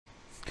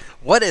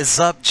What is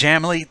up,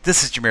 Jamily?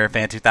 This is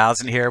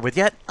JamiroFan2000 here with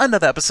yet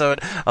another episode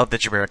of the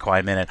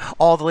JamiroQuai Minute.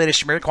 All the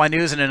latest JamiroQuai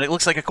news, and it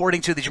looks like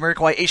according to the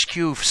JamiroQuai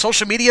HQ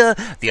social media,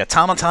 the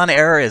Automaton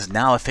era is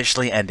now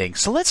officially ending.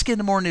 So let's get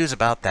into more news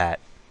about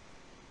that.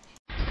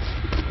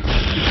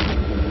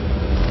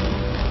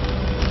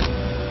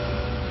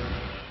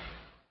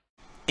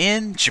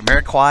 In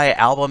JamiroQuai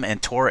album and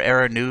tour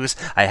era news,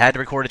 I had to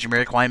record a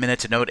JamiroQuai Minute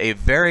to note a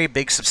very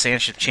big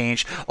substantial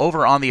change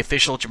over on the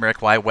official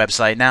JamiroQuai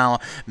website.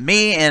 Now,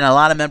 me and a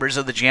lot of members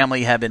of the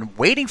Jamily have been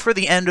waiting for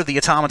the end of the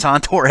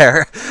Automaton tour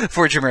era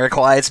for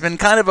JamiroQuai. It's been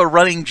kind of a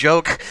running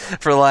joke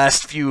for the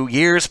last few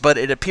years, but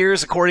it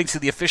appears, according to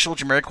the official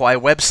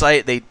JamiroQuai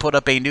website, they put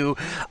up a new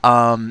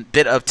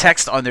bit of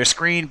text on their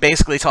screen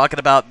basically talking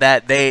about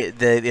that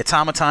the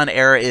Automaton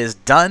era is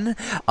done.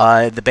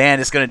 The band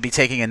is going to be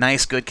taking a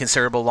nice, good,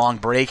 considerable long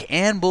break,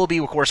 and will be,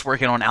 of course,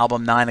 working on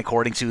album 9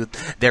 according to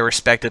their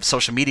respective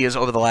social medias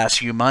over the last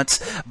few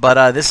months.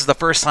 But this is the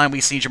first time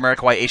we've seen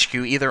JamiroQuai HQ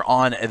either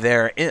on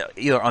their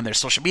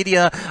social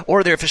media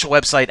or their official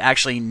website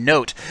actually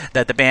note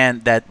that the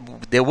band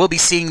we'll be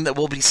seeing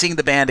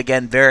the band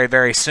again very,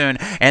 very soon.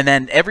 And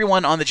then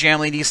everyone on the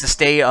Jamily needs to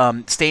stay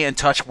in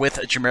touch with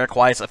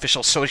JamiroQuai's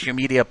official social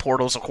media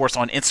portals, of course,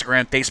 on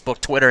Instagram,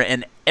 Facebook, Twitter,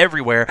 and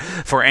everywhere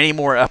for any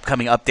more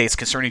upcoming updates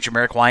concerning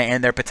JamiroQuai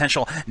and their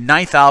potential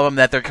 9th album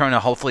that they're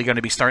hopefully going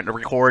to be starting to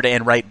record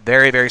and write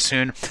very, very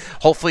soon.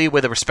 Hopefully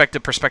with a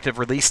prospective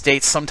release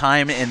dates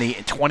sometime in the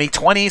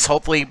 2020s,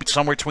 hopefully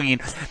somewhere between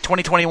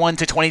 2021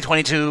 to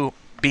 2022.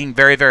 Being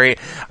very, very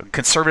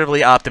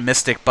conservatively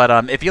optimistic.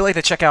 But if you want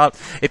to check out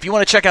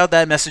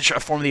that message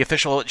from the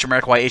official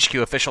JamiroQuai HQ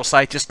official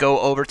site, just go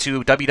over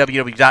to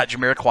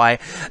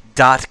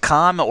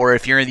www.jamiroquai.com, or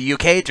if you're in the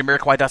UK,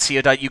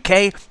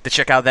 jamiroquai.co.uk, to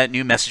check out that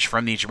new message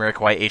from the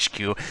JamiroQuai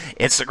HQ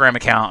Instagram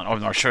account,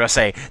 or should I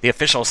say, the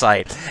official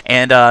site.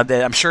 And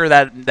I'm sure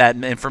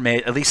that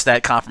information, at least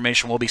that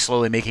confirmation, will be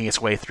slowly making its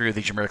way through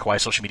the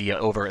JamiroQuai social media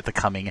over the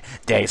coming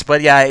days.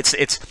 But yeah,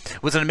 it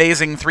was an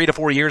amazing 3 to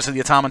 4 years of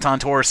the Automaton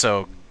tour.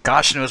 So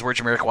gosh knows where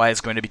JamiroQuai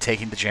is going to be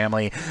taking the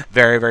Jamily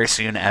very, very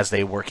soon as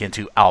they work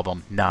into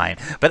album 9.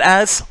 But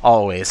as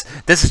always,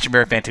 this is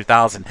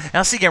JamiroFan2000, and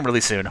I'll see you again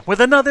really soon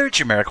with another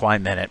JamiroQuai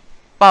Minute.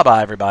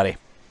 Bye-bye, everybody.